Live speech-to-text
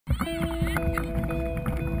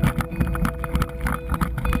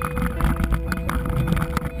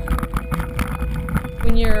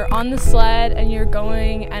When you're on the sled and you're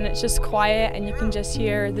going and it's just quiet and you can just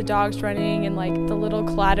hear the dogs running and like the little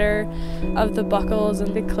clatter of the buckles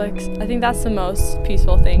and the clicks, I think that's the most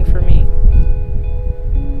peaceful thing for me.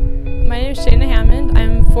 My name is Shayna Hammond.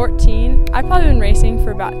 I'm 14. I've probably been racing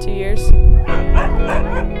for about 2 years.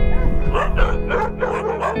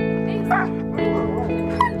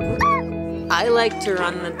 I like to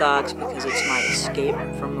run the dogs because it's my escape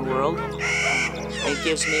from the world. It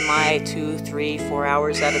gives me my 2, 3, 4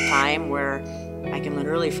 hours at a time where I can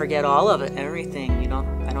literally forget all of it, everything. You know,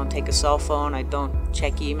 I don't take a cell phone, I don't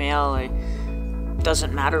check email, it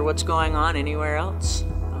doesn't matter what's going on anywhere else.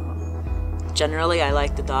 Generally, I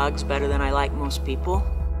like the dogs better than I like most people.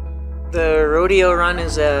 The Rodeo Run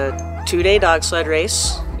is a 2-day dog sled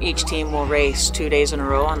race. Each team will race 2 days in a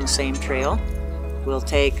row on the same trail. We'll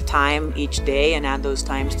take time each day and add those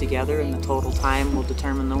times together, and the total time will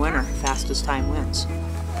determine the winner. Fastest time wins.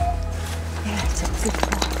 That's a good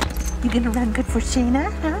dog. You gonna run good for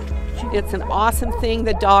Shayna, huh? It's an awesome thing.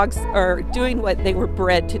 The dogs are doing what they were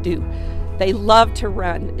bred to do. They love to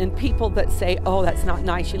run, and people that say, oh, that's not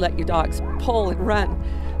nice, you let your dogs pull and run.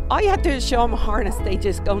 All you have to do is show them a harness, they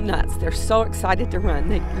just go nuts. They're so excited to run,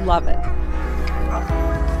 they love it.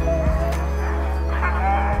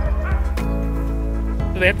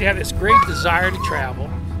 They have to have this great desire to travel.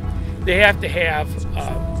 They have to have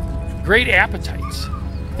great appetites.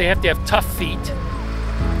 They have to have tough feet.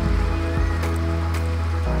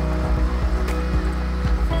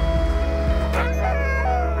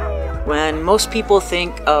 When most people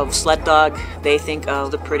think of sled dog, they think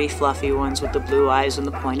of the pretty fluffy ones with the blue eyes and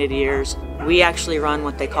the pointed ears. We actually run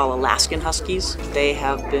what they call Alaskan Huskies. They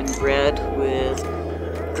have been bred with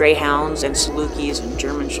greyhounds and Salukis and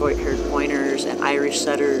German short-haired pointers and Irish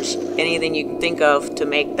setters. Anything you can think of to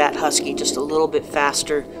make that husky just a little bit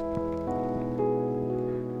faster.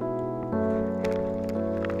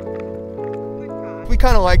 We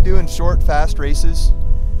kind of like doing short, fast races,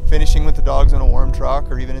 finishing with the dogs on a warm truck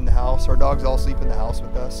or even in the house. Our dogs all sleep in the house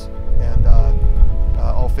with us, and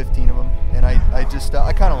all 15 of them. And I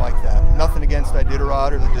kind of like that. Nothing against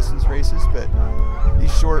Iditarod or the distance races, but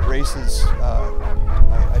these short races,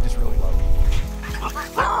 I just really love them.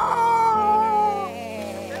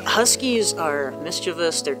 Huskies are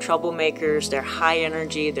mischievous, they're troublemakers, they're high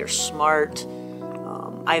energy, they're smart.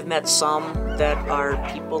 I've met some that are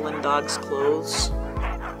people in dogs' clothes.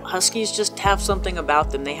 Huskies just have something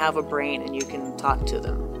about them. They have a brain and you can talk to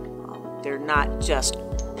them. They're not just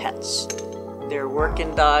pets. They're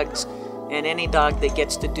working dogs, and any dog that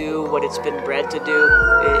gets to do what it's been bred to do,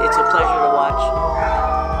 it's a pleasure to watch.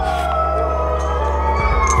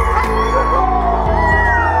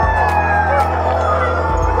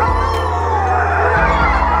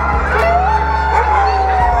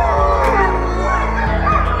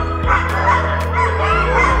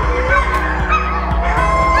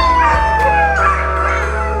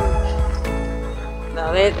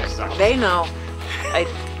 They know.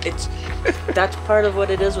 That's part of what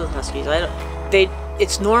it is with Huskies.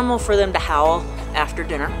 It's normal for them to howl after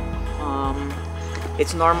dinner.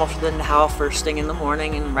 It's normal for them to howl first thing in the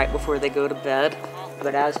morning and right before they go to bed.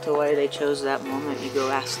 But as to why they chose that moment, you go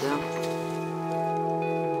ask them.